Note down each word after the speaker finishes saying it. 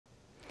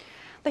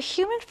The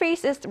human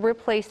face is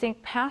replacing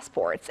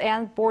passports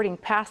and boarding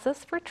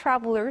passes for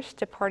travelers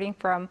departing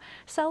from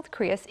South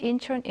Korea's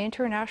Incheon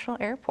International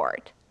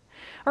Airport.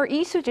 Our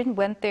Lee Soo-jin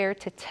went there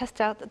to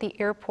test out the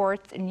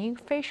airport's new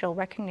facial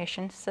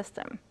recognition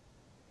system.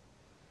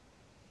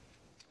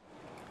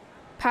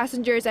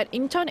 Passengers at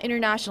Incheon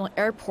International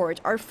Airport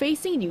are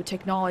facing new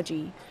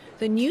technology.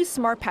 The new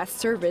SmartPass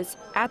service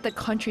at the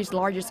country's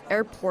largest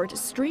airport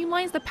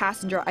streamlines the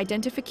passenger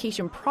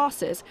identification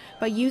process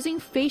by using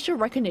facial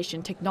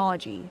recognition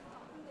technology.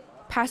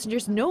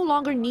 Passengers no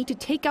longer need to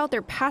take out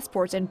their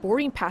passports and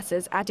boarding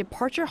passes at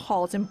departure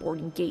halls and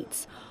boarding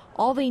gates.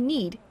 All they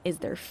need is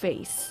their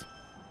face.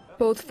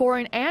 Both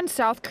foreign and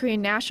South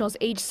Korean nationals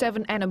aged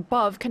 7 and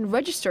above can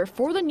register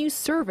for the new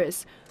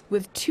service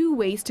with 2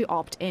 ways to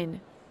opt in.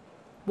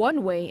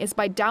 One way is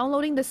by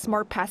downloading the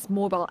SmartPass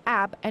mobile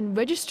app and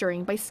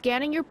registering by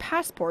scanning your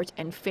passport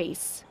and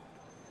face.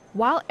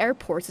 While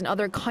airports in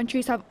other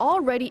countries have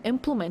already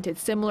implemented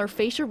similar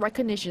facial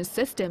recognition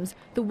systems,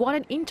 the one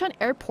at Incheon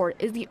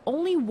Airport is the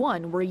only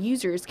one where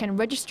users can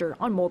register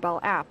on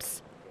mobile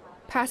apps.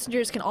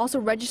 Passengers can also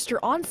register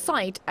on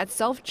site at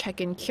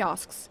self-check-in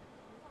kiosks.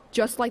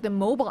 Just like the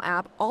mobile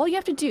app, all you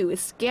have to do is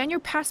scan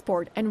your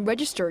passport and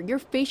register your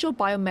facial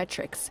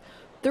biometrics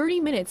 30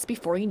 minutes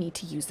before you need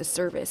to use the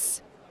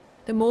service.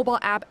 The mobile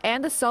app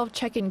and the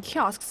self-check-in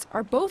kiosks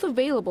are both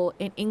available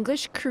in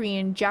English,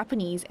 Korean,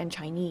 Japanese, and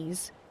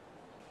Chinese.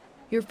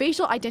 Your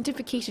facial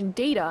identification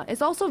data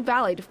is also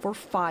valid for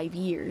 5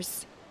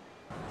 years.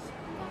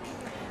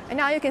 And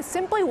now you can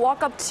simply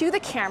walk up to the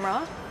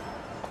camera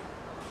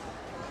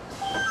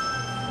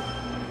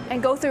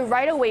and go through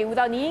right away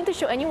without needing to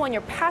show anyone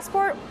your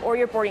passport or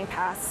your boarding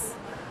pass.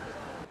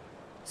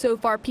 So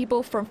far,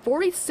 people from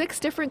 46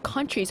 different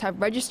countries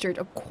have registered,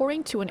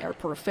 according to an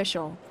airport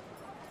official.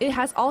 It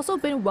has also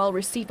been well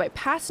received by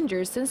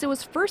passengers since it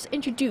was first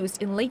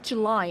introduced in late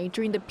July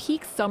during the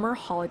peak summer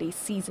holiday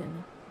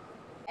season.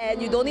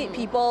 And you don't need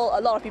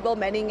a lot of people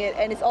manning it,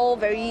 and it's all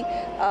very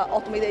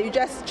automated. You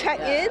just check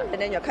in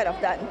and then you're kind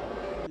of done.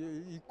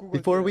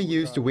 Before we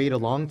used to wait a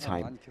long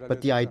time,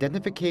 but the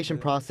identification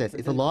process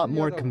is a lot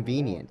more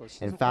convenient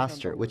and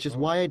faster, which is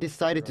why I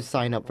decided to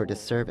sign up for this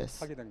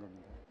service.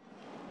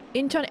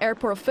 Incheon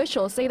Airport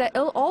officials say that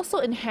it'll also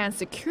enhance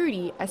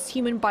security as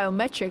human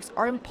biometrics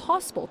are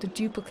impossible to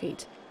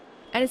duplicate.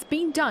 And it's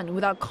being done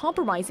without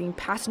compromising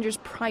passengers'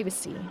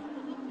 privacy.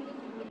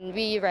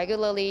 We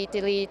regularly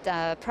delete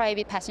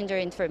private passenger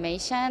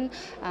information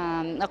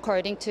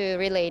according to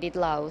related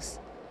laws.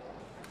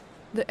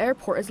 The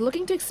airport is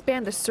looking to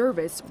expand the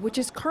service, which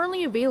is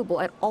currently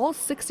available at all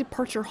 6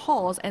 departure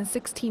halls and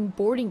 16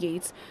 boarding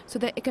gates, so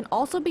that it can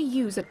also be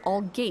used at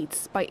all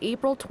gates by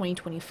April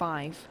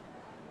 2025.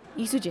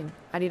 Lee Soo-jin,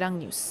 Arirang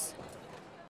News.